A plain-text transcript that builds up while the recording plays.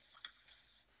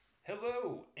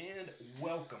Hello and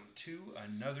welcome to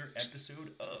another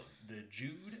episode of the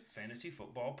Jude Fantasy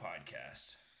Football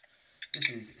Podcast. This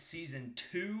is Season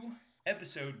 2,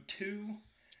 Episode 2.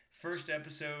 First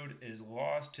episode is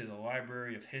lost to the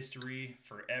Library of History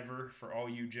forever for all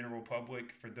you general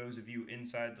public. For those of you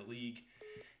inside the league,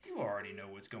 you already know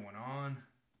what's going on.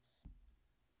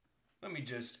 Let me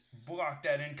just block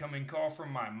that incoming call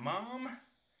from my mom.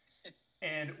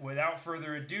 And without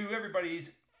further ado,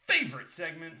 everybody's favorite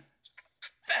segment,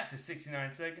 fastest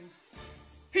 69 seconds.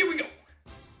 Here we go.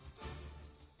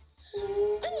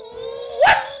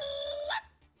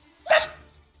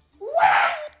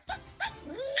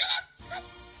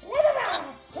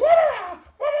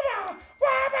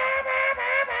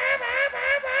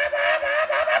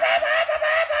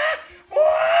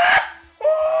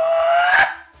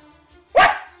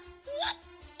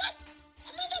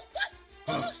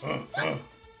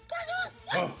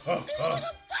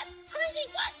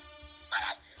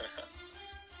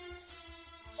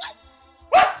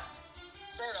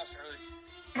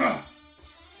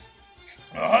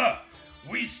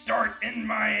 We start in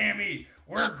Miami,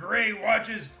 where Gray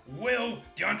watches Will,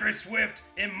 DeAndre Swift,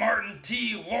 and Martin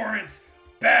T. Lawrence,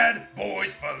 bad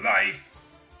boys for life.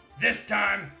 This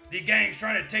time, the gang's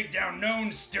trying to take down known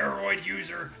steroid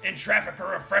user and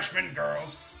trafficker of freshman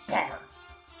girls, Palmer.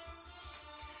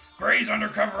 Gray's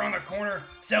undercover on the corner,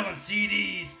 selling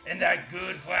CDs and that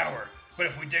good flour. But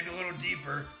if we dig a little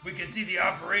deeper, we can see the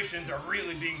operations are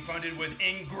really being funded with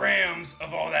grams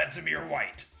of all that Zamir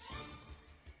White.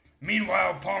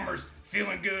 Meanwhile, Palmer's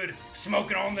feeling good,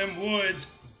 smoking on them woods.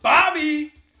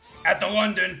 Bobby! At the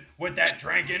London with that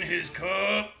drink in his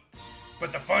cup.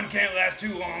 But the fun can't last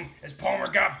too long as Palmer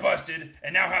got busted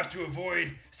and now has to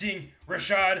avoid seeing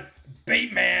Rashad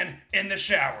Bateman in the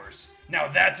showers. Now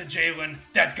that's a Jalen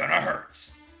that's gonna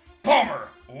hurt. Palmer,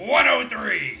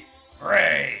 103.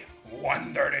 Gray,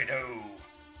 132.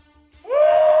 Woo!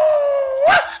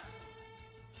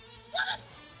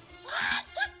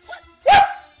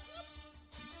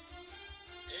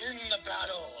 In the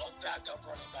battle of backup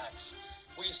running backs,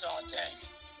 we saw Tank,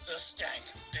 the Stank,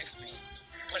 Bixby,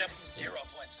 put up 0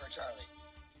 points for Charlie.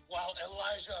 While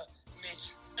Elijah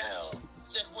Mitch L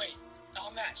said, wait,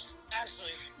 I'll match.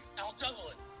 Actually, I'll double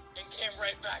it. And came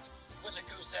right back with a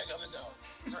goose egg of his own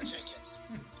for Jenkins.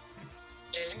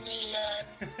 In the end,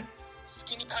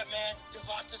 Skinny Pat Man,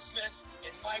 Devonta Smith,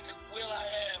 and Mike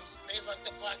Will.I.Ams made like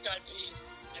the Black Eyed Peas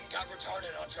and got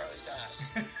retarded on Charlie's ass.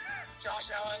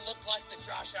 Josh Allen looked like the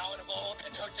Josh Allen of old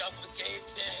and hooked up with Gabe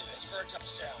Davis for a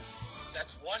touchdown.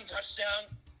 That's 1 touchdown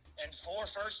and 4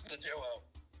 firsts in the duo,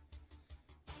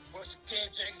 which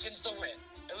gave Jenkins the win.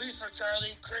 At least for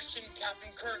Charlie, Christian Captain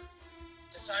Kirk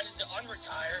decided to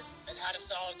unretire and had a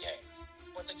solid game.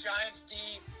 But the Giants'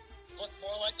 D looked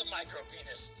more like the micro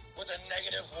penis with a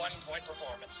negative 1 point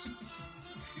performance.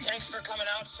 Thanks for coming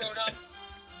out, showed up,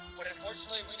 but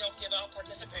unfortunately we don't give out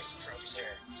participation trophies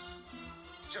here.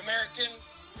 Jamaican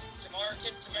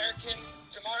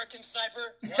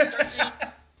Sniper, 113.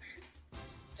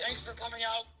 Thanks for coming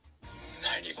out,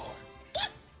 94.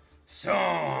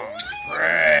 Song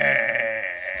spread.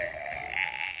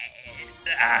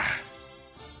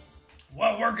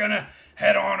 Well, we're gonna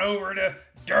head on over to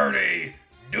Dirty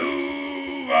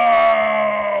Duval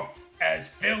as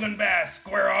Phil and Bass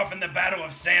square off in the Battle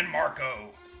of San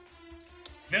Marco.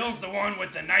 Phil's the one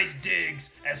with the nice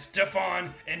digs as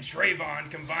Stephon and Trayvon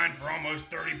combined for almost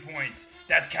 30 points.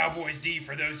 That's Cowboys D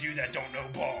for those of you that don't know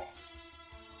ball.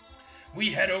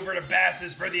 We head over to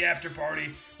Bass's for the after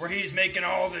party where he's making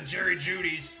all the Jerry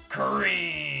Judy's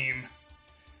Kareem.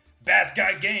 Bass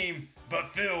got game, but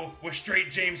Phil was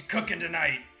straight James cooking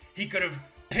tonight. He could have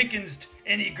Pickensed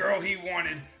any girl he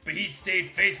wanted, but he stayed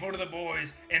faithful to the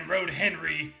boys and rode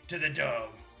Henry to the dub.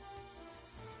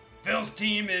 Phil's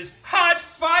team is Hot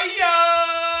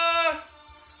Fire!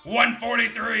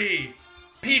 143.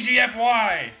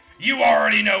 PGFY. You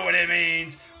already know what it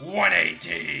means.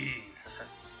 118.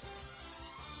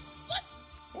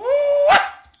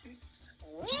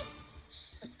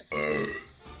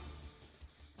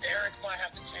 Eric might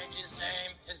have to change his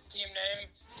team name,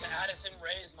 to Addison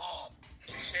Ray's mom.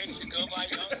 And Chase should go by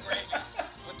Young Gravy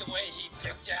with the way he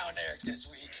dicked down Eric this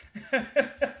week.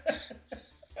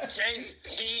 Chase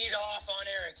teed off on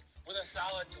Eric with a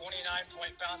solid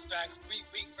 29-point bounce back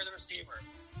week for the receiver.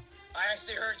 I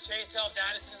actually heard Chase helped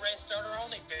Addison Ray start her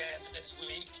OnlyFans this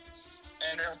week.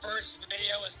 And her first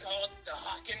video is called the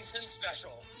Hawkinson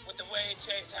Special, with the way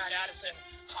Chase had Addison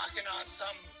hawking on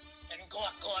some and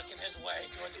glucking his way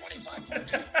to a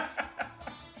 25-point game.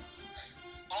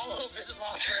 All hope isn't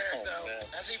lost for Eric,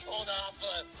 though, as he pulled off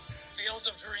a Fields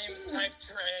of Dreams type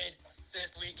trade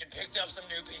this week and picked up some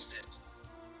new pieces.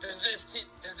 Does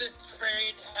this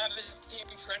trade have his team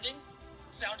trending?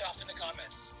 Sound off in the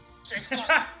comments. Jake Buck,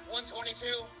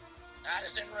 122.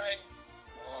 Addison Ray,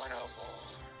 104.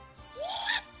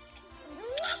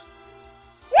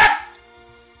 What?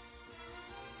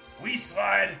 We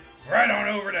slide right on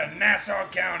over to Nassau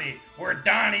County, where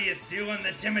Donnie is stealing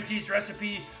the Timothy's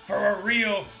recipe for a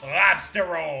real lobster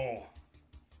roll.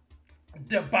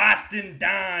 The Boston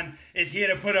Don is here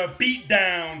to put a beat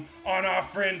down on our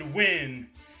friend Wynn.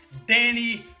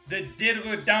 Danny the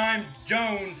Diddler Dime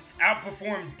Jones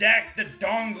outperformed Dak the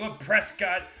Dongler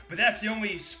Prescott, but that's the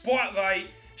only spotlight.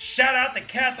 Shout out the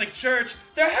Catholic Church,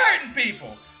 they're hurting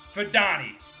people, for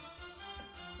Donnie.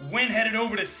 Wynn headed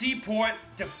over to Seaport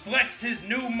to flex his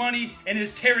new money in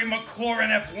his Terry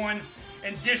McLaurin F1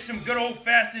 and dish some good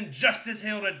old-fashioned Justice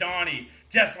Hill to Donnie,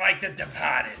 just like The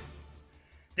Departed.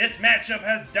 This matchup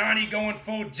has Donnie going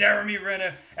full Jeremy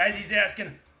Renner as he's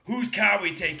asking whose car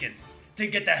we taking to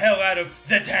get the hell out of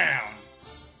the town.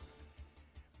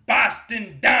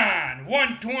 Boston Don,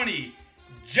 120.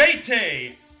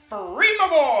 JT, Freema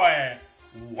Boy,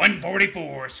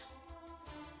 144.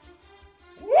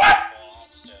 What?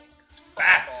 Boston.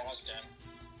 Fast. Boston.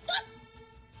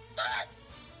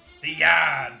 The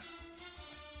yard.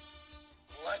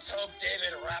 Let's hope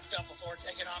David wrapped up before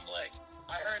taking on Blake.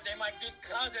 I heard they might beat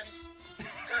Cousins.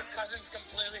 Kirk Cousins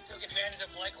completely took advantage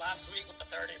of Blake last week with the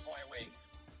 30-point week.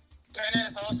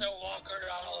 Kenneth also walkered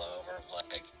all over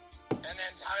Blake. And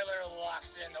then Tyler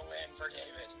locked in the win for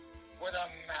David with a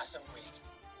massive week.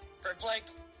 For Blake,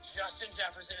 Justin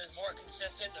Jefferson is more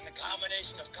consistent than the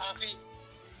combination of coffee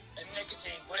and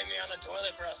nicotine putting me on the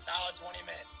toilet for a solid 20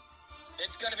 minutes.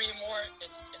 It's going to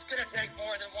take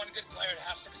more than one good player to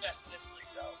have success in this league,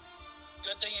 though.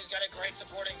 Good thing he's got a great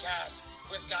supporting cast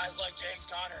with guys like James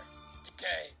Conner,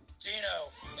 DK,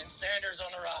 Gino, and Sanders on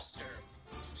the roster.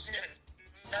 Shit,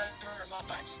 never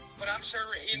mind. But I'm sure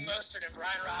Raheem Mostert and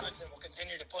Brian Robinson will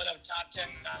continue to put up top 10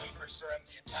 numbers for him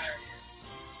the entire year.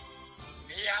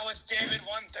 Yeah, it's David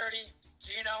 130,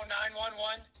 Gino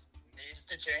 911. Needs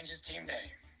to change his team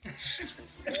name.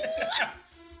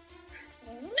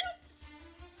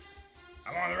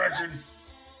 I'm on the record.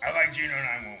 I like Gino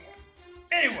 911.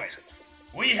 Anyway,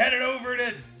 we headed over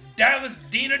to Dallas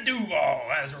Dina Duval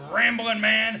as Ramblin'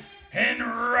 Man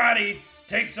Henry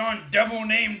takes on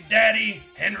double-named daddy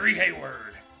Henry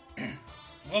Hayward.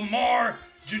 Lamar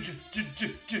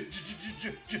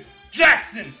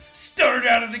Jackson stuttered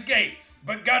out of the gate,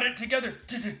 but got it together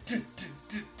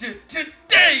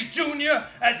today, Junior,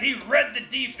 as he read the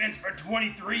defense for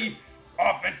 23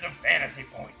 offensive fantasy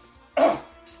points.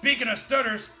 Speaking of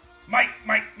stutters, Mike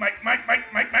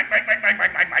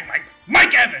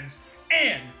Evans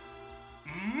and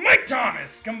Mike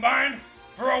Thomas combined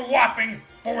for a whopping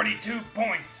 42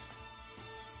 points.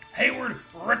 Hayward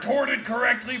retorted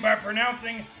correctly by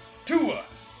pronouncing Tua,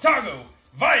 Tago,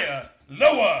 Via,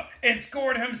 Loa, and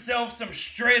scored himself some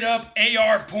straight-up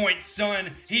AR points,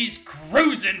 son. He's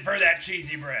cruising for that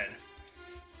cheesy bread.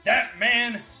 That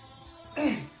man,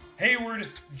 Hayward,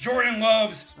 Jordan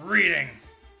loves reading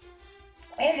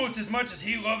almost as much as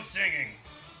he loves singing.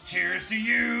 Cheers to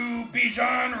you,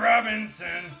 Bijan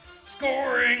Robinson.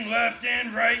 Scoring left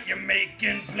and right, you're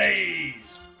making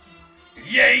plays.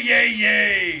 Yay, yay,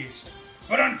 yay.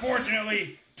 But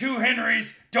unfortunately, two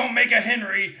Henrys don't make a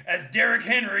Henry, as Derrick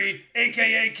Henry,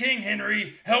 a.k.a. King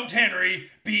Henry, helped Henry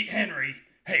beat Henry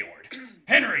Hayward.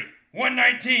 Henry,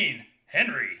 119.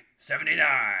 Henry, 79.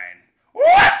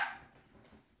 What?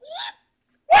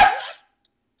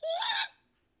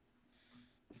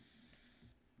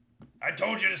 I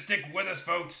told you to stick with us,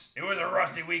 folks. It was a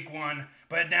rusty week one,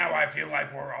 but now I feel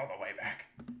like we're all the way back.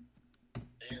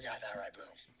 You got that right, Boom.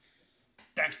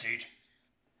 Thanks, Teach.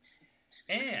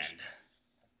 And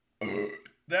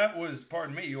that was,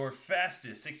 pardon me, your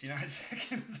fastest 69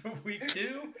 seconds of week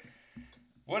 2.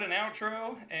 What an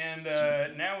outro. And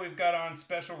now we've got on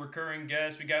special recurring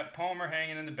guest. We got Palmer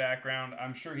hanging in the background.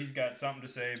 I'm sure he's got something to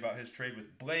say about his trade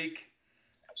with Blake.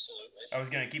 Absolutely. I was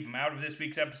going to keep him out of this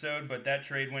week's episode, but that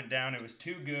trade went down. It was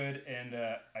too good, and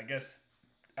I guess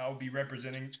I'll be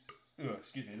representing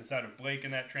the side of Blake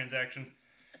in that transaction.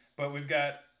 But we've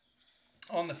got,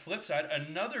 on the flip side,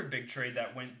 another big trade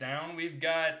that went down. We've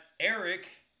got Eric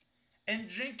and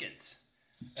Jenkins.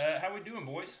 How we doing,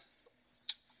 boys?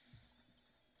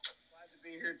 Glad to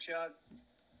be here, Chuck.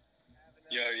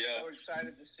 Yeah. So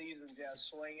excited the season's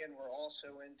swinging. We're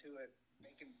also into it,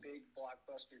 making big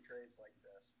blockbuster trades like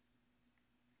this.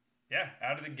 Yeah,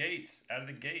 out of the gates.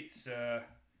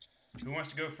 Who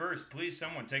wants to go first? Please,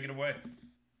 someone, take it away.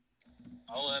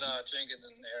 I'll let Jenkins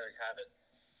and Eric have it.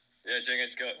 Yeah,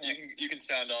 Jenkins, go. You can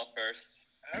sound off first.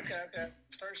 Okay.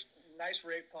 First, nice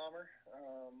rape, Palmer.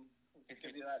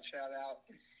 Give you that shout out.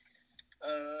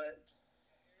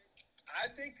 I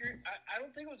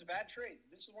don't think it was a bad trade.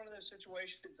 This is one of those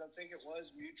situations I think it was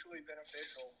mutually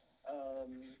beneficial,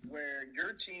 where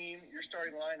your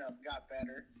starting lineup got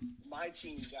better, my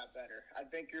team got better. I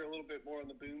think you're a little bit more on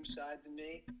the boom side than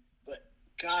me, but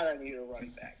God, I need a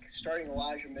running back. Starting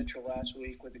Elijah Mitchell last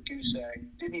week with a goose egg,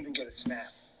 didn't even get a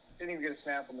snap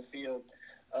on the field.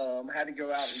 Had to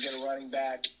go out and get a running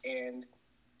back, and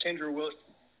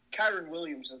Kyron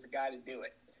Williams is the guy to do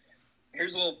it.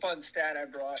 Here's a little fun stat I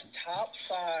brought. Top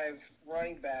 5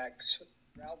 running backs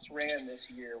routes ran this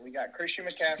year. We got Christian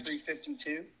McCaffrey,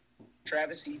 52.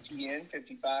 Travis Etienne,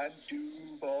 55.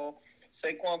 Duval.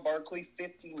 Saquon Barkley,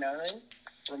 59.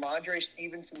 Ramondre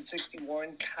Stevenson,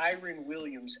 61. Kyron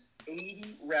Williams,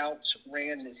 80 routes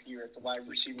ran this year at the wide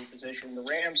receiver position. The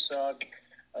Rams suck.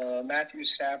 Matthew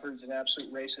Stafford's an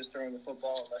absolute racist throwing the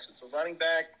football unless it's a running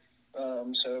back.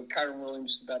 So Kyron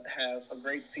Williams is about to have a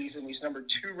great season. He's number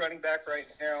 2 running back right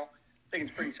now. I think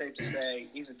it's pretty safe to say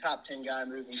he's a top 10 guy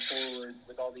moving forward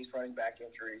with all these running back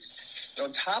injuries. And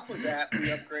on top of that,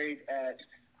 we upgrade at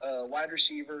wide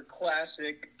receiver,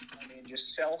 classic.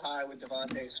 Just sell high with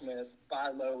Devontae Smith, buy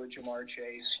low with Jamar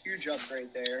Chase. Huge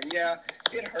upgrade there. And yeah,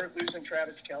 it hurt losing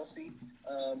Travis Kelce,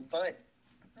 but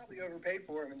probably overpaid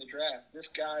for him in the draft. This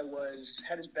guy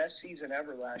had his best season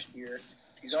ever last year.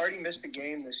 He's already missed a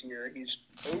game this year. He's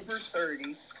over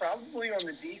 30, probably on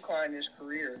the decline in his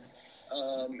career.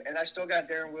 And I still got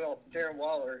Darren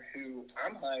Waller, who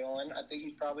I'm high on. I think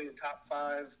he's probably the top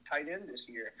 5 tight end this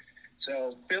year. So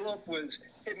Philip was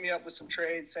hitting me up with some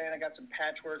trades saying I got some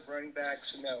patchwork running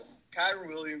backs. No, Kyron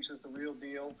Williams is the real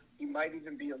deal. He might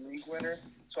even be a league winner.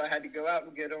 So I had to go out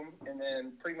and get him and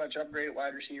then pretty much upgrade at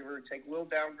wide receiver, take a little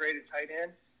downgrade at tight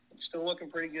end. It's still looking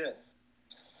pretty good.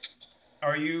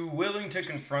 Are you willing to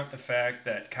confront the fact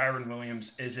that Kyron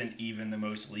Williams isn't even the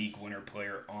most league winner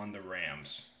player on the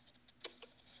Rams?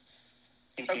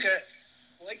 Okay.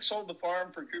 Blake sold the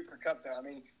farm for Cooper Kupp now.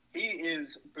 He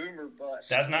is boomer bust.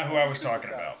 That's not who I was talking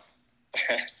about.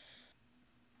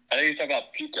 I think he's talking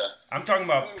about Puka. I'm talking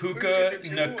about Puka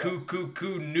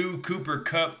Nakukuku New Cooper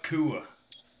Kupp Kua.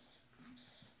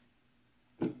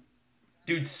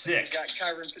 Dude's sick. Got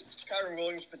Kyron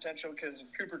Williams potential because if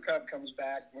Cooper Kupp comes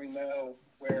back, we know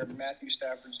where Matthew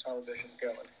Stafford's television is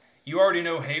going. You already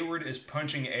know Hayward is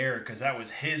punching air because that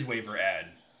was his waiver ad.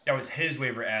 That was his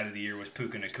waiver ad of the year was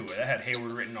Puka Nakua. That had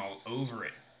Hayward written all over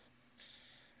it.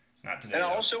 Not today. And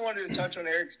I also wanted to touch on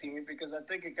Eric's team because I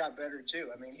think it got better too.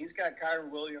 He's got Kyron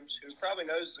Williams, who probably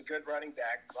knows is a good running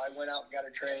back. I went out and got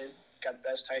a trade, got the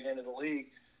best tight end of the league.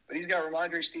 But he's got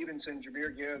Ramondre Stevenson,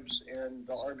 Jahmyr Gibbs, and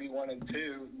the RB1 and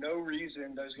 2. No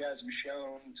reason those guys have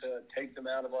shown to take them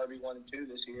out of RB1 and 2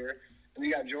 this year. And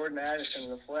you got Jordan Addison in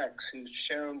the flex, who's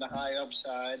shown the high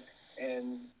upside,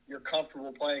 and you're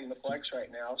comfortable playing the flex right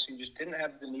now. So you just didn't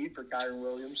have the need for Kyron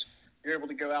Williams. You're able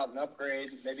to go out and upgrade,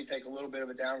 maybe take a little bit of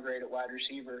a downgrade at wide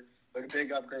receiver, but a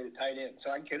big upgrade at tight end. So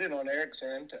I get it on Eric's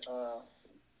end.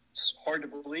 It's hard to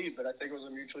believe, but I think it was a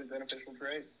mutually beneficial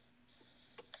trade.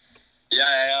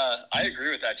 Yeah, I agree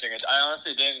with that, Jenkins. I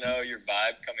honestly didn't know your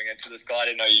vibe coming into this call. I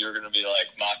didn't know you were going to be,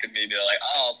 mocking me, be like,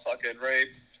 oh, fucking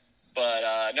rape. But,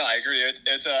 no, I agree.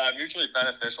 It's mutually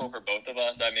beneficial for both of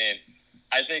us.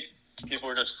 I think people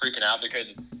were just freaking out because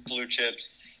it's blue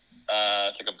chips.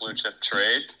 It's like a blue chip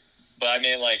trade. But,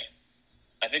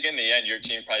 I think in the end, your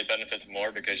team probably benefits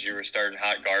more because you were starting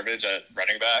hot garbage at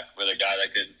running back with a guy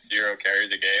that could 0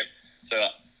 carries a game. So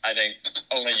I think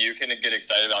only you can get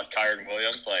excited about Kyron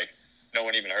Williams. No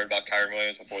one even heard about Kyron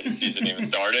Williams before the season even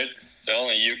started. So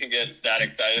only you can get that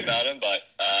excited about him. But,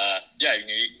 yeah,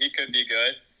 he could be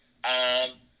good.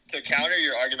 To counter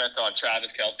your argument on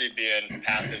Travis Kelce being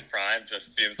past his prime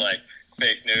just seems like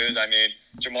fake news.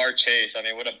 Jamar Chase,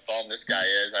 what a bum this guy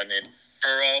is.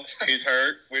 Burrow, he's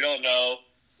hurt. We don't know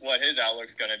what his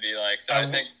outlook's going to be like. So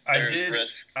I think there's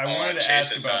risk I wanted to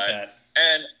ask about that.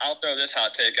 And I'll throw this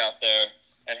hot take out there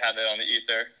and have it on the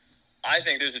ether. I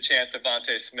think there's a chance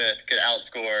Devontae Smith could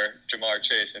outscore Jamar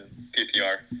Chase in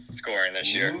PPR scoring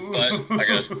this year. Ooh. But I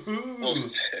guess we'll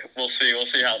see. We'll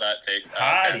see how that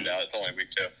pans out. It's only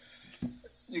week 2.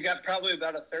 You got probably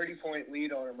about a 30-point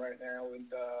lead on him right now with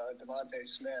Devontae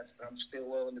Smith, but I'm still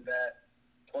willing to bet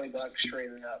 $20 straight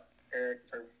up, Eric,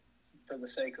 for the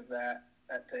sake of that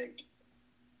take.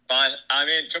 Fine.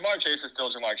 Jamar Chase is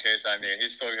still Jamar Chase.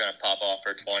 He's still going to pop off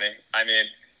for 20.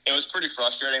 It was pretty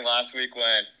frustrating last week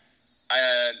when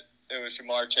it was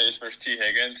Jamar Chase versus T.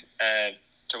 Higgins, and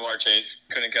Jamar Chase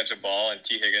couldn't catch a ball, and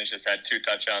T. Higgins just had 2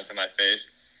 touchdowns in my face.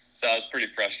 So I was pretty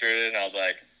frustrated, and I was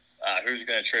like, who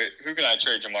can I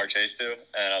trade Jamar Chase to?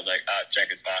 And I was like,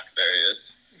 Jenkins Mock. There he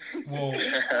is. Well,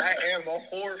 I am a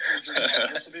whore for Jenkins.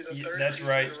 This will be the third that's season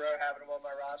right. in a row having him on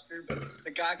my roster, but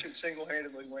the guy can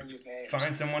single-handedly win you games.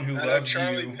 Find someone who I know loves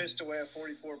Charlie you. pissed away a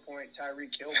 44-point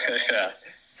Tyreek Hill. Yeah.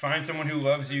 Find someone who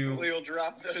loves you. He'll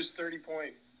drop those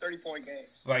 30-point games.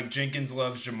 Like Jenkins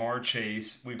loves Jamar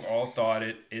Chase. We've all thought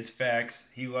it. It's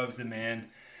facts. He loves the man.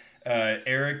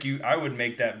 Eric, I would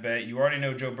make that bet. You already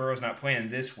know Joe Burrow's not playing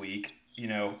this week,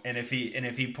 and if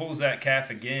he pulls that calf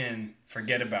again,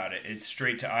 forget about it. It's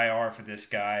straight to IR for this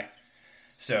guy.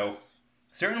 So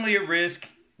certainly a risk,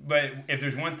 but if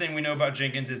there's one thing we know about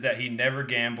Jenkins is that he never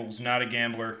gambles. Not a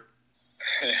gambler.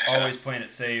 Always playing it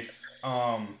safe.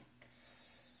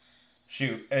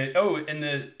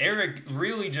 Eric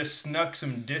really just snuck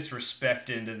some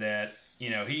disrespect into that.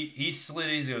 He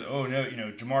slid. He's goes, oh no,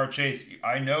 Jamar Chase.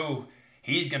 I know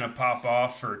he's gonna pop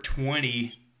off for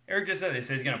 20. Eric just said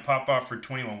he's gonna pop off for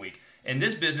 21 week. In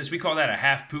this business, we call that a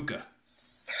half puka.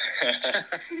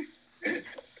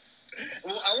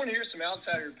 Well, I want to hear some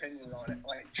outsider opinions on it.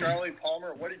 Like Charlie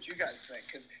Palmer, what did you guys think?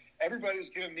 Because everybody was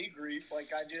giving me grief. Like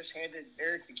I just handed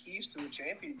Eric the keys to the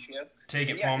championship. Take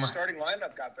it, yeah, Palmer. The starting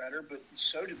lineup got better, but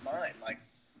so did mine. Like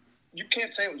you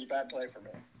can't say it was a bad play for me,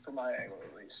 for my angle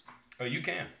at least. Oh, you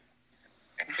can.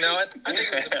 No, I thought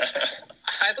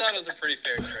it was a pretty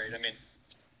fair trade. I mean,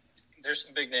 there's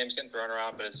some big names getting thrown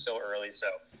around, but it's still early, so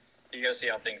you got to see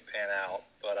how things pan out.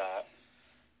 But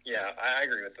yeah, I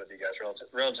agree with you guys.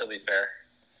 Relatively fair.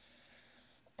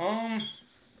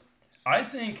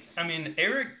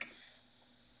 Eric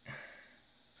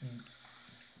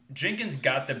Jenkins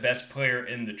got the best player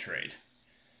in the trade.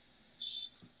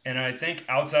 And I think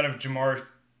outside of Jamar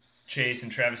Chase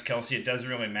and Travis Kelce, it doesn't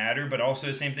really matter. But also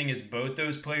the same thing is both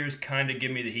those players kind of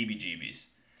give me the heebie-jeebies.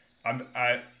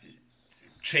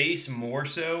 Chase more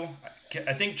so.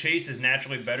 I think Chase is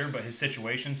naturally better, but his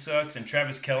situation sucks. And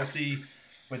Travis Kelce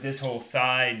with this whole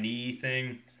thigh-knee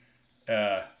thing,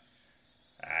 I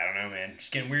don't know, man.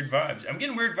 Just getting weird vibes. I'm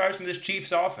getting weird vibes from this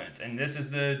Chiefs offense. And this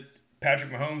is the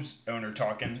Patrick Mahomes owner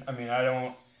talking. I mean,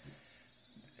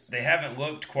 they haven't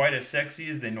looked quite as sexy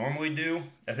as they normally do.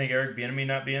 I think Eric Bieniemy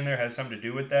not being there has something to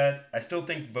do with that. I still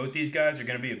think both these guys are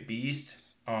going to be a beast.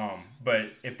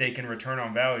 But if they can return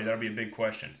on value, that'll be a big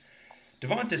question.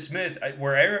 Devonta Smith,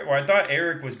 where I thought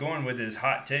Eric was going with his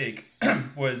hot take,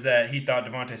 was that he thought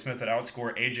Devonta Smith would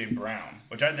outscore A.J. Brown,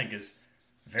 which I think is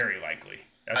very likely.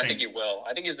 I think he will.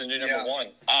 I think he's the new number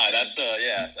one. That's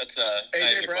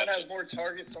A.J. Brown has more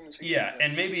targets on the season. Yeah,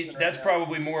 and maybe that's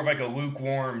probably more of like a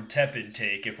lukewarm, tepid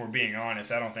take, if we're being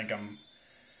honest. I don't think I'm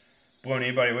blowing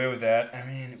anybody away with that. I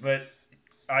mean, but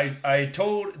I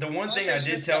told the one thing I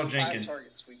did tell Jenkins,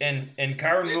 and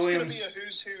Kyron Williams. It's going to be a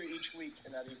who's who each week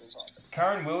in that Eagles offense.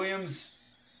 Kyron Williams,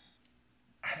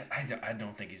 I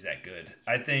don't think he's that good.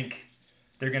 I think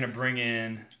they're going to bring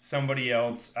in somebody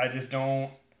else. I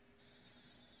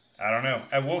don't know.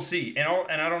 We'll see. And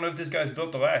I don't know if this guy's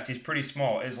built to last. He's pretty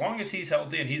small. As long as he's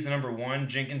healthy and he's the number one,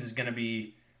 Jenkins is going to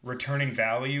be returning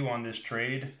value on this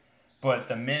trade. But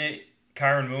the minute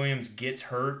Kyron Williams gets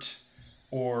hurt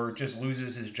or just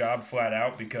loses his job flat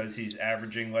out because he's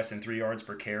averaging less than 3 yards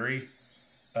per carry,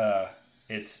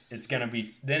 it's going to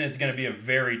be a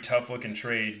very tough looking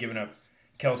trade, giving up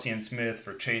Kelce and Smith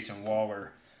for Chase and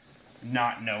Waller,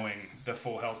 not knowing the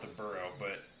full health of Burrow.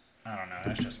 But I don't know.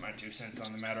 That's just my 2 cents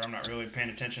on the matter. I'm not really paying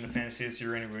attention to fantasy this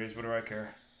year anyways. What do I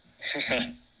care?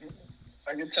 I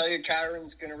can tell you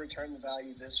Kyron's going to return the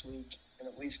value this week and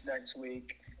at least next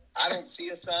week. I don't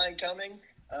see a sign coming.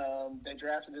 They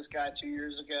drafted this guy 2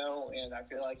 years ago, and I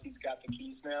feel like he's got the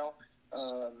keys now.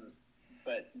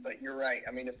 But you're right.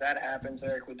 I mean, if that happens,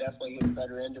 Eric would definitely get the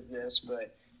better end of this.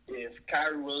 But if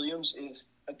Kyron Williams is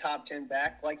a top 10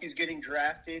 back, like he's getting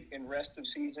drafted in rest of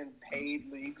season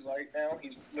paid leagues right now,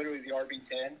 he's literally the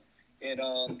RB10 in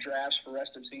drafts for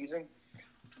rest of season,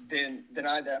 then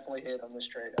I definitely hit on this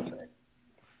trade, I think.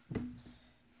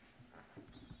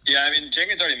 Yeah, I mean,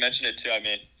 Jenkins already mentioned it too. I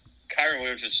mean, Kyron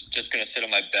Williams is just going to sit on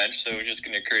my bench, so we're just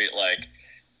going to create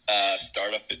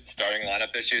starting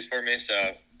lineup issues for me.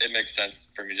 So it makes sense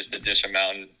for me just to dish him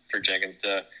out and for Jenkins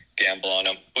to gamble on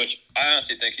him, which I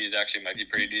honestly think he's actually might be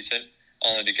pretty decent,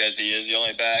 only because he is the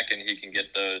only back and he can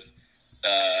get those.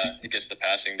 He gets the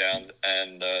passing downs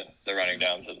and the running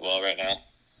downs as well right now.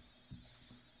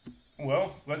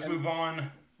 Well, let's move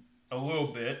on a little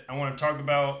bit. I want to talk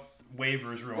about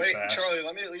waivers real fast. Wait, Charlie,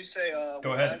 let me at least say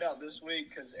Go ahead. Find out this week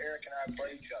because Eric and I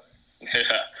play each other.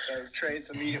 Yeah. So trades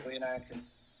immediately enacted.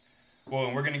 Well,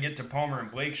 and we're going to get to Palmer and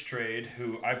Blake's trade,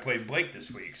 who I played Blake this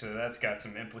week, so that's got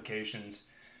some implications.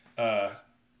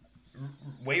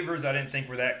 waivers I didn't think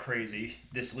were that crazy.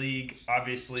 This league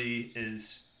obviously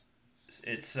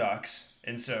it sucks.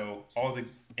 And so all the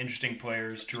interesting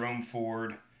players, Jerome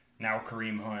Ford, now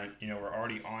Kareem Hunt, we're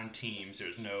already on teams.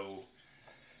 There's no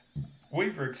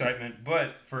waiver excitement.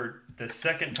 But for the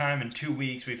second time in 2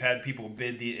 weeks, we've had people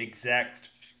bid the exact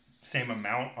same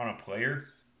amount on a player.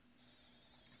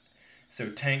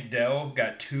 So Tank Dell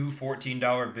got two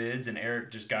 $14 bids, and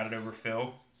Eric just got it over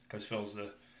Phil because Phil's the,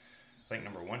 I think,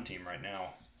 number one team right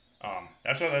now.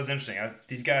 That's what that was interesting.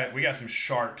 We got some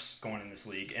sharps going in this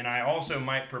league, and I also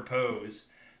might propose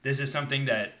this is something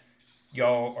that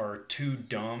y'all are too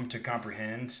dumb to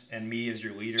comprehend, and me as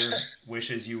your leader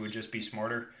wishes you would just be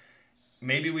smarter.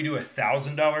 Maybe we do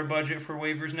 $1,000 budget for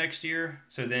waivers next year,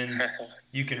 so then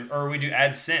you can, or we do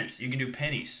add cents. You can do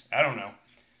pennies. I don't know,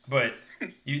 but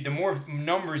the more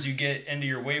numbers you get into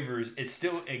your waivers, it's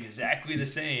still exactly the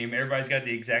same. Everybody's got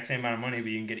the exact same amount of money, but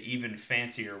you can get even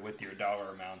fancier with your dollar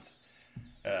amounts,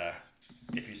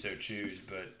 if you so choose.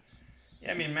 But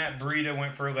yeah, I mean, Matt Breida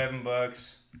went for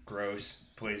 $11. Gross.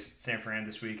 Plays San Fran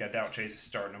this week. I doubt Chase is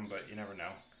starting him, but you never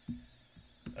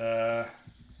know.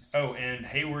 And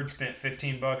Hayward spent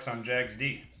 $15 on Jags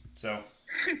D. So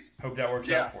hope that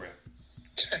works out for you.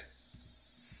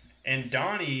 And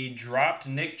Donnie dropped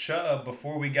Nick Chubb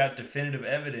before we got definitive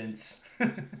evidence.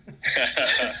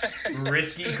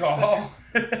 Risky call.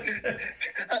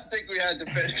 I think we had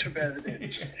definitive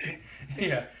evidence.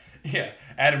 Yeah.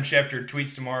 Adam Schefter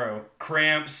tweets tomorrow.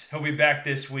 Cramps. He'll be back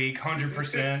this week.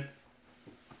 100%.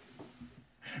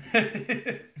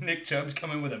 Nick Chubb's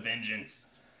coming with a vengeance.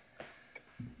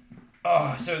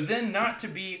 Oh, so then not to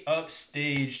be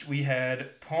upstaged, we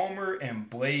had Palmer and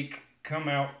Blake come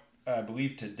out, I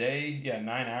believe today,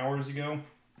 9 hours ago.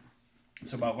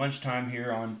 So about lunchtime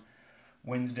here on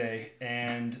Wednesday,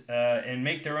 and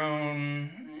make their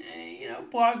own,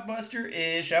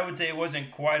 blockbuster-ish. I would say it wasn't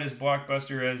quite as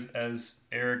blockbuster as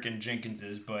Eric and Jenkins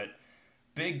is, but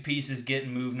big pieces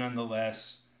getting moved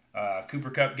nonetheless.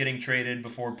 Cooper Kupp getting traded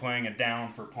before playing a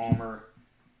down for Palmer.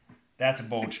 That's a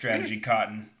bold strategy,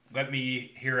 Cotton. Let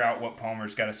me hear out what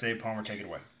Palmer's got to say. Palmer, take it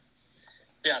away.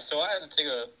 Yeah, so I had to take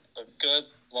a good,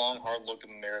 long, hard look in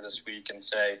the mirror this week and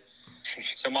say,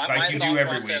 so my thought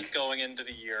process going into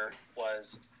the year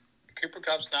was Cooper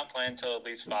Kupp's not playing until at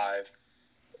least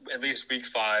week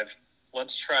 5.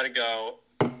 Let's try to go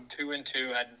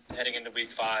 2-2 heading into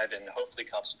week 5, and hopefully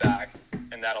Kupp's back,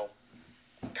 and that'll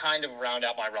kind of round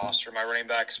out my roster. My running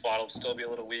back spot will still be a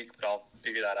little weak, but I'll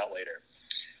figure that out later.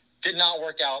 Did not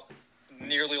work out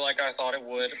nearly like I thought it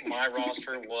would. My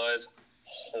roster was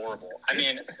horrible. I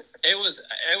mean, I was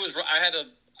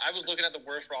looking at the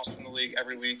worst roster in the league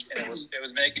every week, and it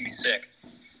was making me sick.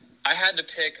 I had to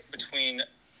pick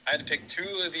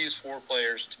 2 of these 4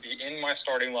 players to be in my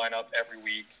starting lineup every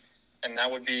week, and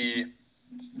that would be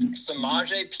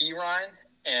Samaje Perine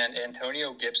and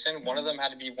Antonio Gibson. One of them had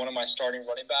to be one of my starting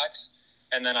running backs,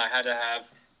 and then I had to have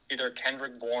either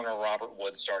Kendrick Bourne or Robert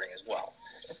Woods starting as well.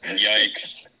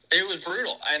 Yikes. It was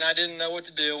brutal, and I didn't know what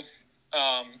to do.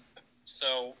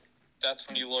 So that's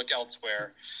when you look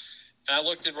elsewhere. And I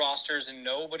looked at rosters, and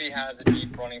nobody has a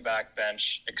deep running back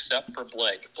bench except for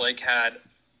Blake. Blake had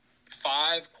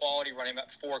 4 quality running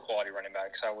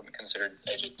backs. I wouldn't consider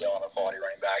AJ Dillon a quality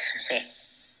running back.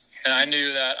 And I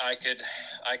knew that I could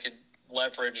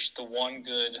leverage the one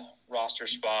good roster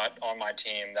spot on my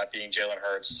team, that being Jalen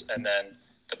Hurts, and then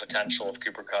the potential of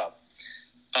Cooper Kupp.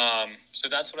 So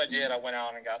that's what I did. I went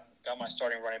out and got my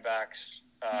starting running backs,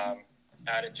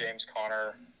 added James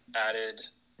Conner, added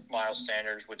Miles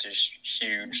Sanders, which is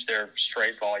huge. They're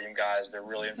straight volume guys. They're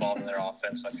really involved in their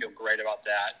offense. I feel great about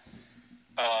that.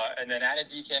 And then added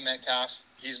DK Metcalf.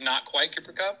 He's not quite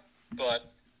Cooper Kupp,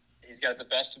 but he's got the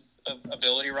best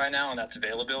ability right now, and that's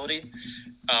availability.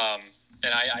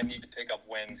 And I need to pick up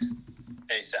wins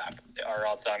ASAP, or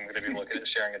else I'm going to be looking at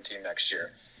sharing a team next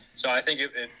year. So I think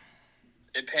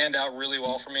it panned out really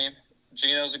well for me.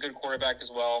 Geno's a good quarterback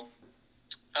as well.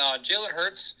 Jalen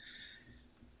Hurts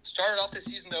started off the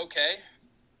season okay,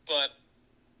 but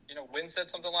Wynn said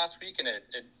something last week, and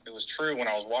it was true when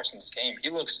I was watching this game. He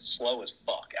looks slow as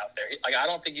fuck out there. I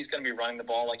don't think he's going to be running the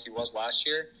ball like he was last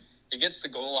year. He gets the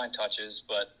goal line touches,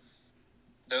 but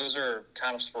those are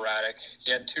kind of sporadic.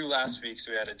 He had 2 last week,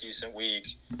 so he had a decent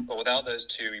week. But without those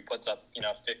 2, he puts up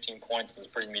 15 points, and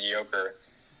it's pretty mediocre.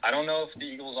 I don't know if the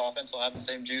Eagles' offense will have the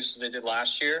same juice as they did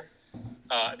last year.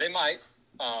 They might.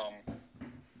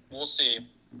 We'll see.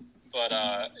 But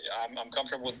I'm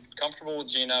comfortable with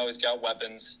Geno. He's got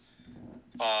weapons.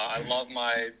 I love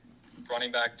my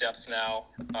running back depth now.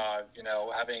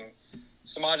 Having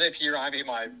Samaje Perine be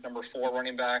my number 4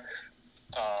 running back,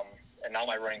 and not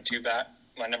my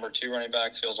my number 2 running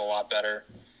back feels a lot better.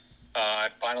 I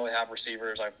finally have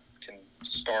receivers I can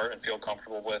start and feel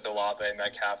comfortable with. Olave,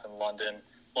 Metcalf, and London.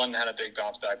 London had a big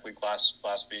bounce back week last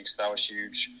week, so that was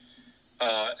huge. And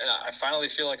I finally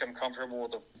feel like I'm comfortable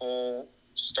with a full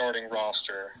starting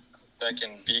roster that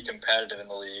can be competitive in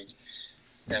the league.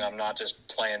 And I'm not just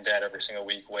playing dead every single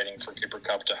week waiting for Cooper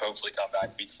Kupp to hopefully come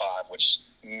back week 5, which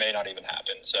may not even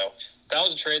happen. So that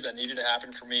was a trade that needed to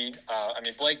happen for me.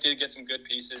 Blake did get some good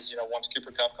pieces. Once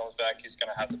Cooper Kupp comes back, he's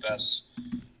going to have the best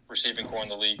receiving core in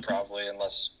the league probably,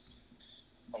 unless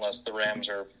the Rams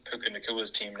are Puka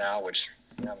Nakua's team now, which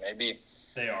maybe.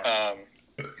 They are.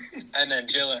 And then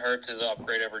Jalen Hurts is an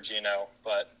upgrade over Geno,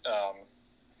 but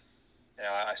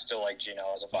I still like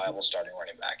Geno as a viable starting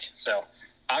running back. So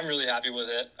I'm really happy with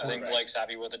it. I think Blake's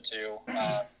happy with it too.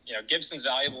 Gibson's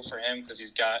valuable for him because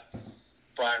he's got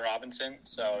Brian Robinson,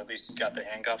 so at least he's got the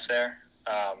handcuff there.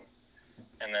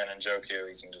 And then Njoku,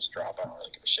 he can just drop. I don't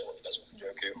really give a shit what he does with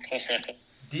Njoku.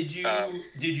 Did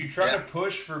you try to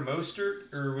push for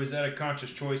Mostert, or was that a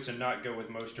conscious choice to not go with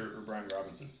Mostert or Brian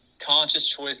Robinson? Conscious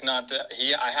choice not to.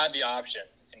 I had the option,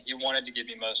 and he wanted to give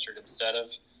me Mostert instead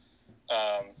of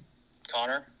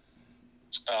Connor.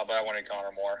 But I wanted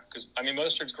Connor more because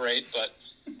Mostert's great, but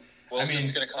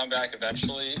Wilson's going to come back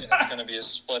eventually, and it's going to be a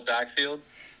split backfield.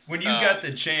 When you got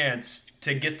the chance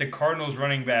to get the Cardinals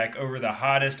running back over the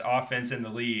hottest offense in the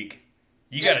league,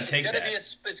 you got to take that.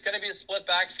 It's going to be a split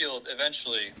backfield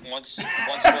eventually. Once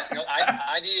Wilson goes,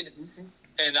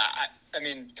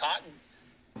 Cotton.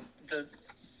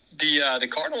 The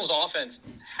Cardinals' offense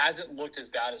hasn't looked as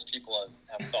bad as people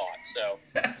have thought. So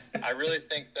I really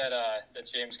think that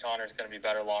James Conner is going to be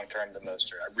better long term than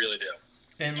Mostert. I really do.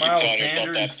 And Miles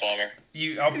Sanders,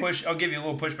 I'll give you a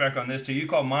little pushback on this too. You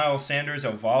call Miles Sanders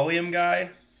a volume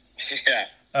guy? Yeah.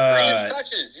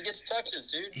 He gets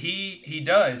touches, dude. He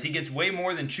does. He gets way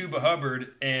more than Chuba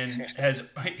Hubbard, and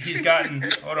he's gotten.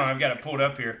 Hold on, I've got it pulled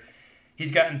up here.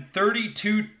 He's gotten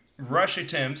 32 rush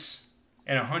attempts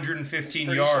and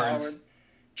 115 yards. Solid.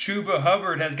 Chuba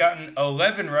Hubbard has gotten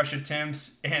 11 rush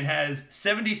attempts and has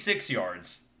 76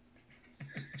 yards.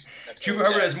 Chuba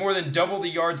Hubbard has more than double the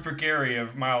yards per carry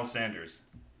of Miles Sanders.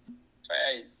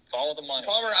 Hey, follow the money.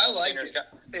 Palmer, I like it.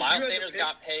 Miles Sanders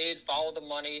got paid. Follow the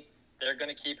money. They're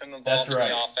going to keep him involved in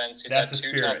the offense. He's had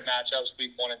 2 tough matchups,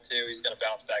 week 1 and 2. He's going to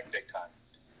bounce back big time.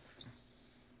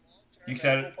 You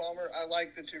said it. Palmer, I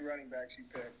like the 2 running backs you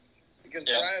picked because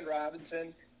Brian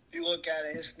Robinson. If you look at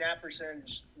it, his snap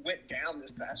percentage went down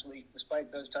this past week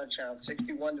despite those touchdowns,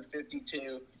 61 to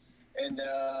 52. And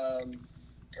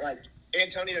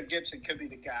Antonio Gibson could be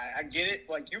the guy. I get it.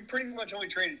 You pretty much only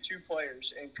traded 2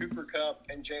 players in Cooper Kupp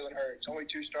and Jalen Hurts. Only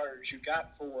 2 starters. You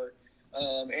got 4.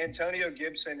 Antonio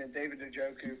Gibson and David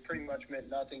Njoku pretty much meant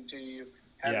nothing to you.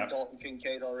 Having Dalton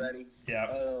Kincaid already. Yeah.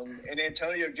 And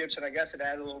Antonio Gibson, I guess it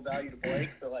added a little value to Blake,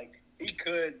 but he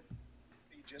could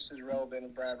just as relevant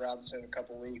as Brad Robinson in a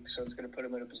couple weeks, so it's going to put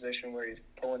him in a position where he's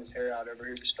pulling his hair out over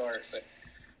who to start. But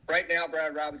right now,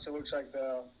 Brad Robinson looks like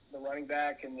the running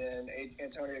back, and then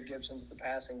Antonio Gibson's the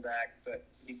passing back, but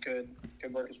he could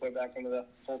work his way back into the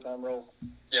full-time role.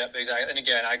 Yeah, exactly. And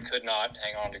again, I could not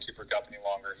hang on to Cooper Kupp any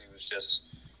longer. He was just,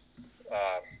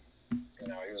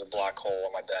 he was a black hole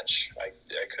on my bench. I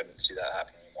couldn't see that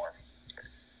happen anymore.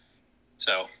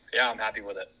 So, I'm happy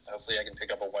with it. Hopefully I can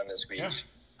pick up a win this week. Yeah.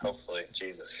 Hopefully,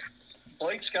 Jesus.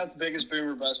 Blake's got the biggest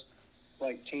boomer bust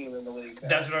team in the league.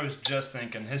 That's what I was just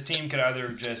thinking. His team could either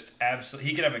just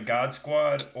he could have a God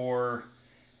squad, or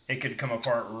it could come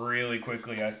apart really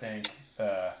quickly. I think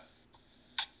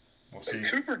we'll see.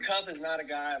 But Cooper Kupp is not a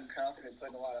guy I'm confident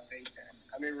putting a lot of faith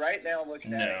in. Right now I'm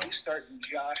looking at it. He's starting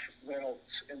Josh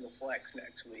Reynolds in the flex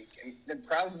next week, and then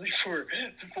probably for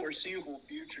the foreseeable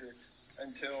future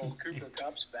until Cooper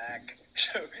Kupp's back.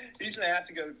 So he's going to have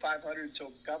to go to 500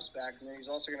 until Kupp's back, and then he's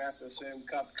also going to have to assume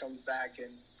Kupp comes back in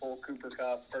full Cooper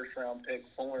Kupp first-round pick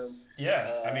form.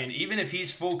 Yeah, even if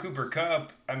he's full Cooper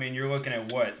Kupp, you're looking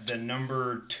at what, the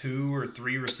number 2 or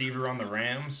 3 receiver on the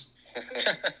Rams?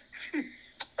 Right,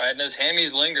 and those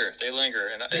hammies linger. They linger.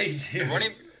 And they do.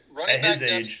 Running back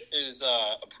depth is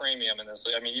a premium in this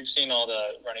league. You've seen all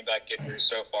the running back get-throughs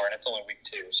so far, and it's only week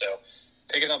 2. So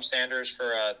picking up Sanders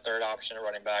for a third option at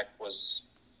running back was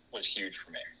huge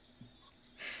for me.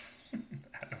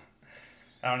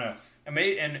 I don't know.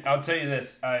 And I'll tell you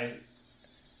this, I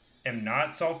am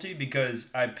not salty because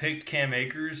I picked Cam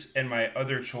Akers and my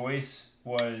other choice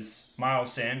was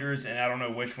Miles Sanders, and I don't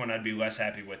know which one I'd be less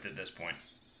happy with at this point.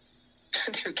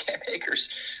 Dude, Cam Akers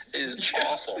is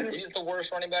awful. He's the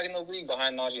worst running back in the league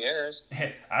behind Najee Harris.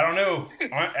 I don't know.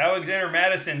 Alexander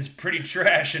Madison's pretty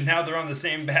trash, and now they're on the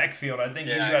same backfield. I think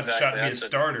he's got a shot to be a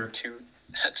starter.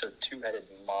 That's a two-headed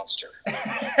monster.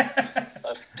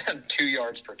 That's 2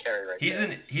 yards per carry right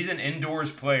there. He's an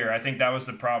indoors player. I think that was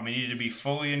the problem. He needed to be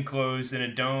fully enclosed in a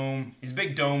dome. He's a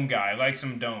big dome guy. I like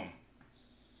some dome.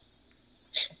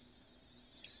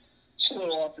 Just a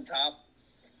little off the top.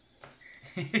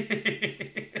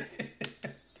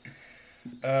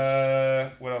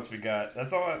 What else we got? I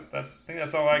think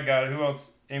that's all I got. Who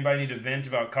else? Anybody need to vent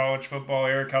about college football?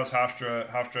 Eric, how's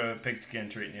Hofstra pigskin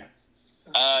treating you?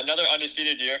 Another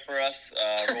undefeated year for us.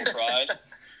 Roll Pride.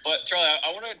 But Charlie,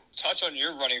 I want to touch on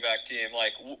your running back team.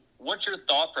 Like, what's your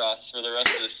thought process for the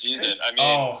rest of the season? I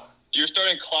mean, you're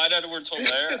starting Clyde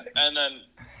Edwards-Helaire and then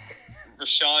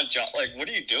Rashawn Johnson. Like, what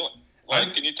are you doing?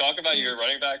 Like, can you talk about your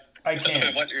running back? I can.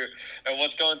 and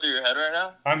what's going through your head right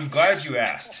now? I'm glad you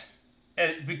asked.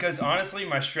 Because honestly,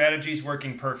 my strategy's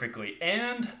working perfectly.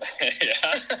 And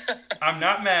Yeah. I'm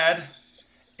not mad.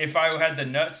 If I had the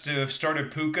nuts to have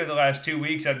started Puka the last 2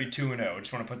 weeks, I'd be 2-0. I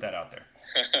just want to put that out there.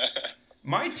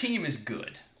 My team is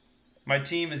good.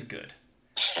 That's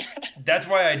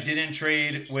why I didn't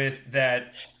trade with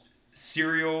that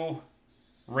serial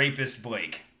rapist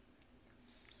Blake.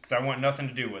 Because I want nothing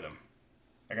to do with him.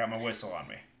 I got my whistle on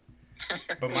me.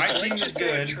 But my team is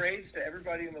good. Trades to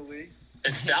everybody in the league.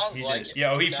 It sounds like it.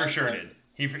 Yeah, he It for sounds sure like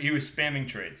did. He was spamming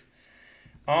trades.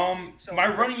 My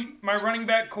running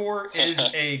back core is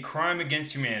a crime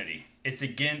against humanity. It's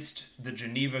against the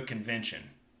Geneva Convention.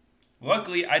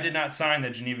 Luckily, I did not sign the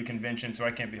Geneva Convention, so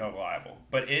I can't be held liable.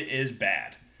 But it is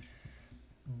bad.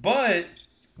 But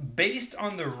based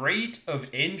on the rate of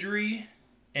injury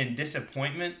and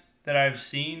disappointment that I've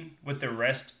seen with the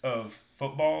rest of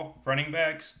football running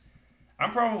backs, I'm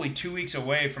probably 2 weeks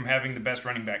away from having the best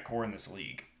running back core in this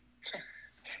league.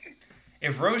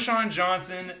 If Roschon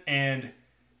Johnson and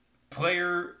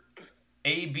player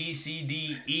A, B, C,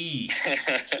 D, E,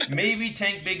 maybe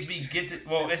Tank Bigsby gets it.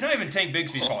 Well, it's not even Tank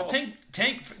Bigsby's fault.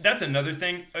 Tank, that's another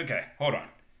thing. Okay, hold on.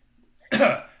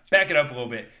 Back it up a little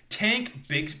bit. Tank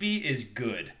Bigsby is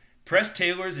good. Press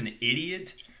Taylor's an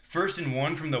idiot. 1st and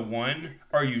 1 from the 1.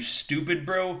 Are you stupid,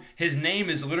 bro? His name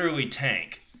is literally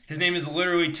Tank.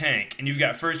 And you've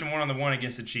got 1st and 1 on the 1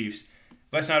 against the Chiefs.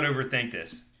 Let's not overthink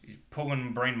this. He's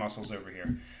pulling brain muscles over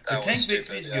here. But Tank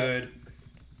Bigsby's good.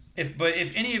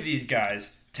 If any of these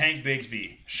guys, Tank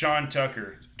Bigsby, Sean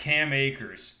Tucker, Cam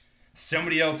Akers,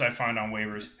 somebody else I find on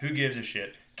waivers, who gives a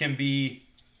shit, can be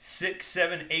 6,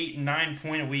 7, 8, 9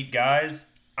 point a week guys,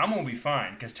 I'm going to be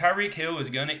fine. Because Tyreek Hill is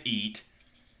going to eat.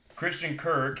 Christian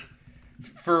Kirk,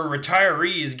 for a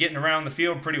retiree, is getting around the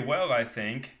field pretty well, I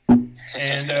think.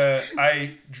 And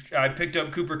I picked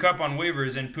up Cooper Kupp on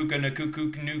waivers and Puka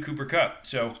Nacua Cooper Kupp.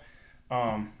 So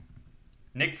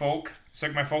Nick Folk,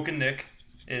 Suck My Folk and Nick,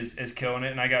 is killing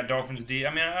it, and I got Dolphins D.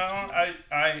 I mean,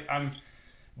 I'm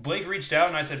Blake reached out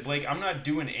and I said, Blake, I'm not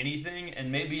doing anything,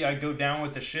 and maybe I go down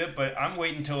with the ship, but I'm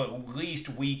waiting until at least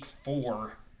week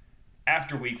 4.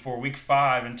 After week 4, week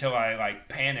 5, until I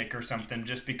panic or something,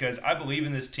 just because I believe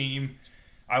in this team.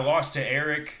 I lost to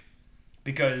Eric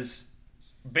because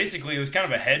basically it was kind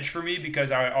of a hedge for me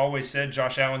because I always said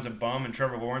Josh Allen's a bum and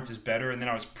Trevor Lawrence is better, and then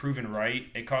I was proven right.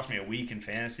 It cost me a week in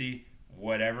fantasy,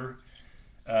 whatever.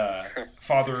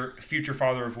 Future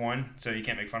father of one, so you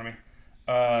can't make fun of me.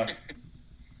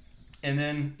 And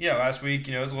then, last week,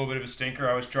 it was a little bit of a stinker.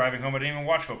 I was driving home. I didn't even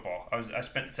watch football. I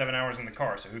spent 7 hours in the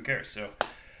car, so who cares? So,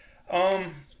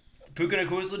 Puka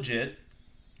Nacua is legit.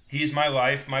 He's my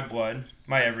life, my blood,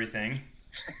 my everything.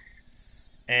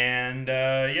 And,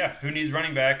 who needs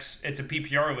running backs? It's a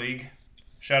PPR league.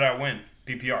 Shout out win.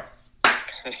 PPR.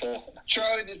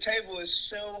 Charlie, the table is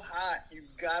so hot, you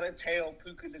gotta tail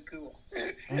Puka Nacua.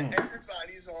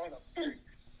 Everybody's on him.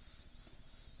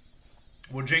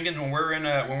 Well, Jenkins, when we're in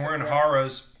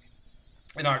Harrah's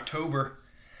in October,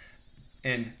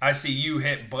 and I see you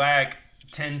hit black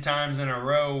 10 times in a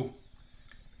row,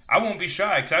 I won't be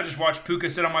shy because I just watched Puka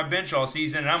sit on my bench all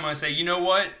season, and I'm gonna say, you know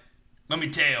what? Let me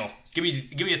tail. Give me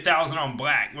 1,000 on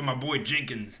black with my boy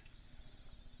Jenkins.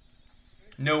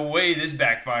 No way this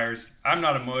backfires. I'm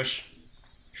not a mush.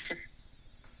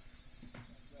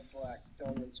 Black,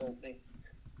 don't insult me.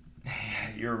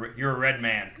 You're a red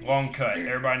man. Long cut.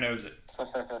 Everybody knows it.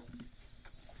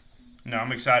 No,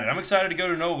 I'm excited. I'm excited to go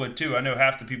to NOLA, too. I know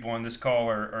half the people on this call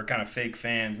are kind of fake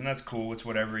fans, and that's cool. It's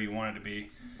whatever you want it to be.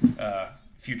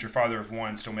 Future father of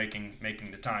one, still making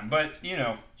the time. But,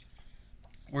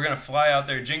 we're going to fly out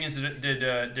there. Jenkins,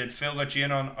 did Phil let you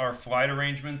in on our flight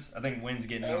arrangements? I think Wynn's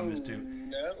getting in on this, too.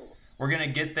 No. We're going to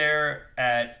get there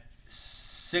at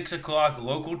 6 o'clock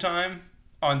local time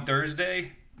on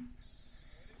Thursday,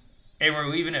 and we're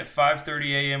leaving at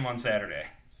 5:30 a.m. on Saturday.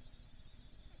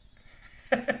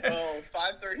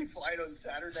 5:30 flight on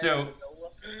Saturday. So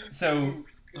So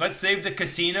let's save the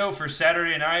casino for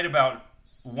Saturday night about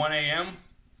 1 a.m.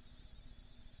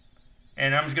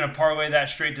 And I'm just going to parlay that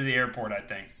straight to the airport, I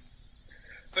think.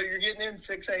 But you're getting in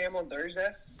 6 a.m. on Thursday?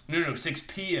 No, 6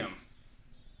 p.m.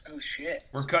 Oh, shit.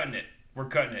 We're cutting it.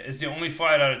 It's the only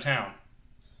flight out of town.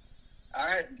 All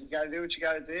right, you got to do what you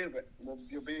got to do, but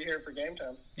you'll be here for game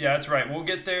time. Yeah, that's right. We'll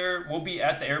get there. We'll be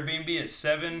at the Airbnb at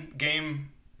 7 game.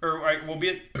 We'll be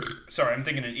at. Sorry, I'm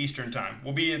thinking at Eastern time.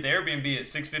 We'll be at the Airbnb at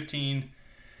 6:15.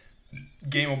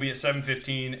 Game will be at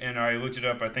 7:15, and I looked it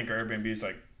up. I think our Airbnb is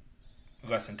like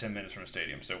less than 10 minutes from the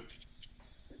stadium. So.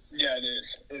 Yeah, it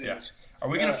is. It is. Are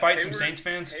we gonna fight some Saints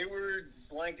fans? Hayward,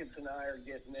 Blankets, and I are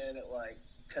getting in at like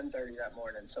 10:30 that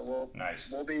morning, so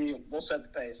we'll set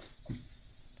the pace.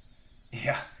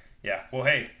 Yeah. Well,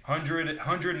 hey,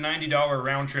 $190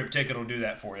 round trip ticket will do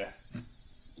that for you.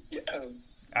 Yeah.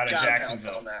 Out of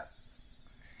Jacksonville.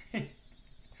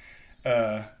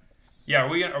 Yeah. Are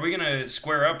we gonna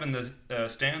square up in the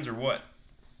stands or what?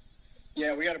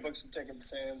 Yeah, we got to book some tickets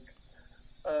soon.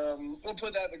 We'll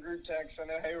put that in the group text. I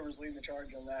know Hayward was leading the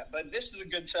charge on that, but this is a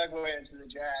good segue into the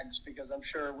Jags because I'm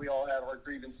sure we all have our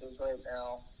grievances right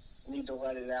now. We need to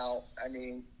let it out. I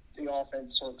mean, the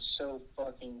offense looked so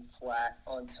fucking flat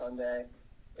on Sunday.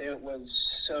 It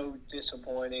was so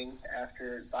disappointing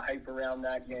after the hype around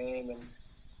that game, and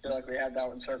I feel like we had that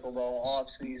one circled all off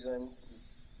season.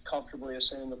 Comfortably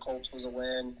assumed the Colts was a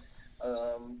win,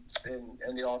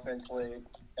 and the offense laid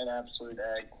an absolute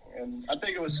egg. And I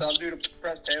think it was some due to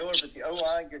press Taylor, but the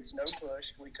O-line gets no push.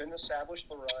 We couldn't establish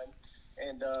the run,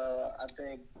 and I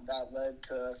think that led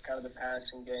to kind of the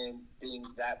passing game being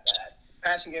that bad.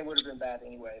 Passing game would have been bad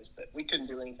anyways, but we couldn't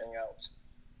do anything else.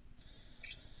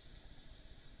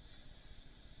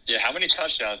 Yeah, how many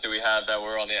touchdowns do we have that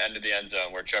were on the end of the end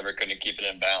zone where Trevor couldn't keep it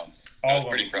in bounds? That was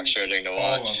pretty frustrating to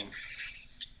watch. I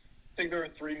think there were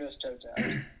 3 missed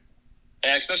touchdowns.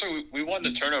 Yeah, especially we won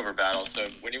the turnover battle. So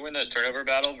when you win the turnover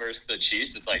battle versus the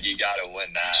Chiefs, it's like you got to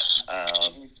win that.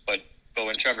 But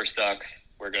when Trevor sucks,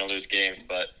 we're going to lose games.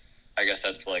 But I guess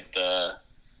that's like the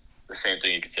same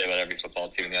thing you could say about every football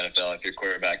team in the NFL. If your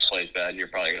quarterback plays bad, you're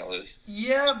probably going to lose.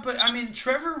 Yeah, but I mean,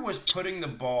 Trevor was putting the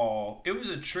ball. It was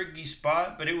a tricky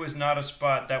spot, but it was not a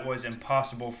spot that was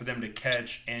impossible for them to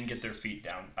catch and get their feet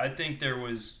down. I think there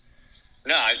was.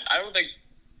 No, I don't think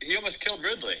he almost killed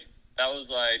Ridley. That was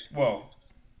like. Whoa.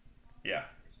 Yeah.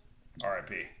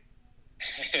 R.I.P.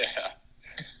 Yeah.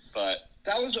 But.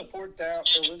 That was a 4th down.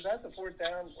 Or was that the 4th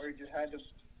down where you just had to. The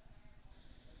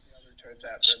other towards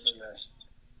that Ridley missed?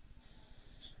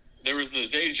 There was the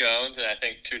Zay Jones, and I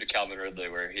think 2 to Calvin Ridley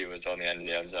where he was on the end of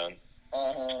the end zone.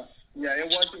 Yeah, it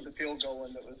wasn't the field goal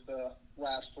one that was the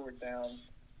last 4th down.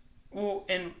 Well,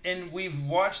 and we've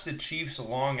watched the Chiefs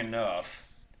long enough.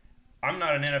 I'm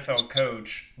not an NFL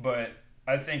coach, but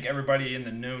I think everybody in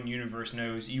the known universe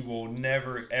knows you will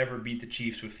never, ever beat the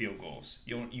Chiefs with field goals.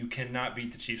 You cannot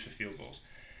beat the Chiefs with field goals.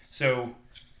 So,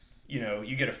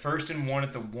 you get a 1st and 1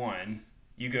 at the 1.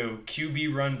 You go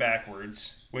QB run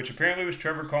backwards, which apparently was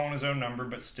Trevor calling his own number,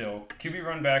 but still. QB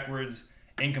run backwards,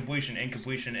 incompletion,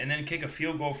 and then kick a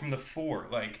field goal from the 4.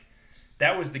 Like,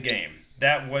 that was the game.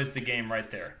 That was the game right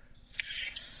there,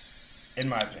 in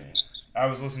my opinion. I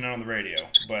was listening on the radio,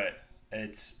 but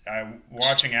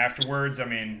watching afterwards, I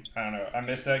mean, I don't know. I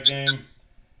missed that game,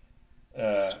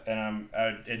 and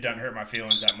it doesn't hurt my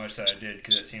feelings that much that I did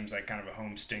because it seems like kind of a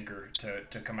home stinker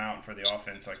to come out for the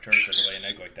offense, like Trevor said, to lay an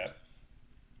egg like that.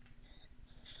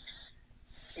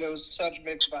 It was such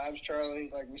mixed vibes, Charlie.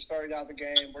 Like, we started out the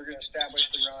game, we're going to establish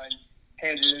the run,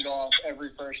 handed it off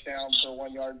every first down for a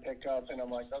 1-yard pickup, and I'm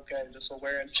like, okay, this will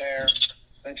wear and tear.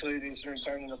 Eventually, these are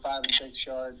turning into 5 and 6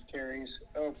 yard carries.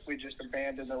 Oh, we just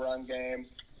abandoned the run game,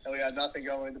 and we had nothing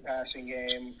going in the passing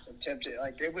game.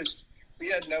 We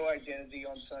had no identity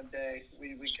on Sunday.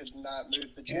 We could not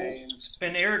move the chains.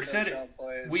 And Eric said it.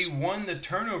 We won the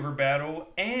turnover battle,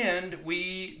 and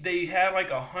they had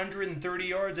like 130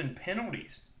 yards in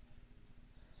penalties.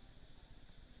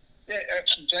 Yeah,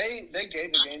 they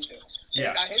gave the game to us.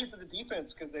 Yeah. I hated for the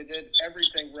defense because they did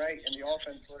everything right, and the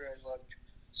offense literally looked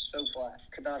so flat.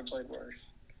 Could not have played worse.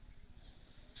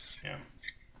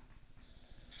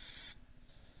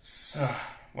 Yeah.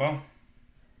 Well,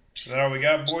 is that all we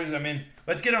got, boys? I mean,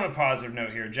 let's get on a positive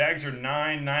note here. Jags are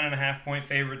 9.5 point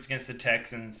favorites against the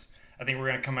Texans. I think we're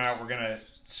going to come out. We're going to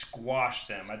squash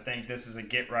them. I think this is a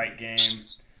get-right game.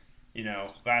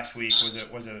 Last week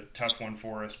was a tough one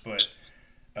for us, but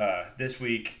this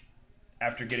week,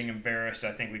 after getting embarrassed,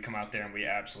 I think we come out there and we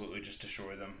absolutely just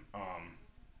destroy them.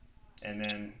 And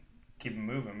then keep them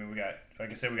moving. I mean, we got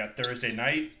Thursday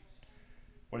night.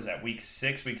 What is that, week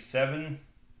 6, week 7?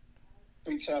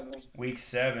 Week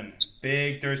 7.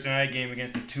 Big Thursday night game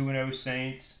against the 2-0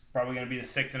 Saints. Probably going to be the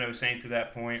 6-0 Saints at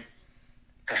that point.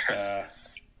 But,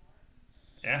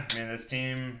 yeah, I mean, this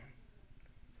team,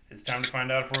 it's time to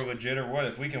find out if we're legit or what.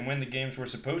 If we can win the games we're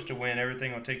supposed to win,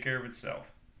 everything will take care of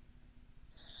itself.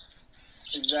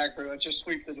 Exactly. Let's just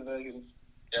sweep the division.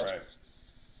 Yep. Right.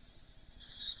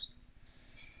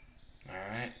 All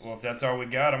right. Well, if that's all we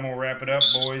got, I'm going to wrap it up,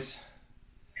 boys.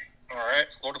 All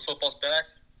right. Florida football's back.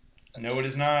 No, it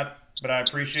is not, but I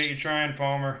appreciate you trying,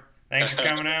 Palmer. Thanks for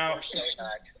coming out.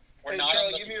 We're Hey, not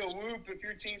Charlie, on give me a whoop if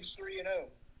your team's 3-0.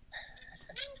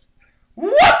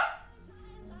 What?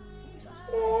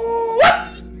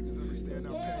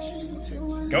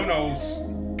 Go Knowles.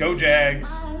 Go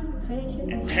Jags.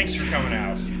 And thanks for coming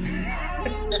out.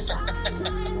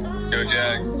 Go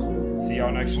Jags. See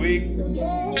y'all next week.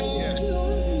 Yes.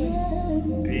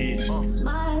 Peace.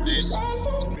 Peace.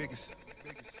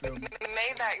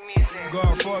 Maybach music.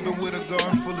 Godfather with a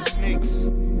gun full of snakes.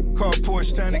 Car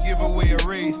Porsche trying to give away a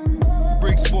wraith.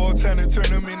 Bricks ball trying to turn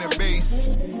them into base.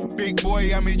 Big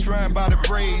boy, I me trying by the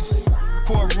Braves.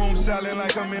 Courtroom silent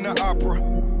like I'm in an opera.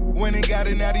 When they got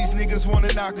it, now these niggas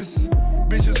wanna knock us.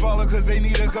 Bitches follow cause they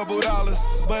need a couple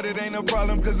dollars. But it ain't a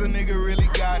problem cause a nigga really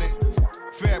got it.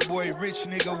 Fat boy, rich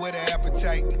nigga with an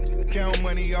appetite. Count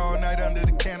money all night under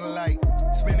the candlelight.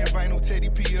 Spinning vinyl, Teddy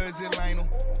P or is it Lionel?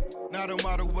 Not a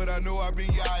model, but I know I've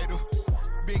been your idol.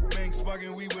 Big bang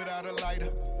sparking, we without a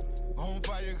lighter. On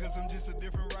fire, cause I'm just a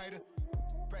different writer.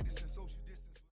 Practicing social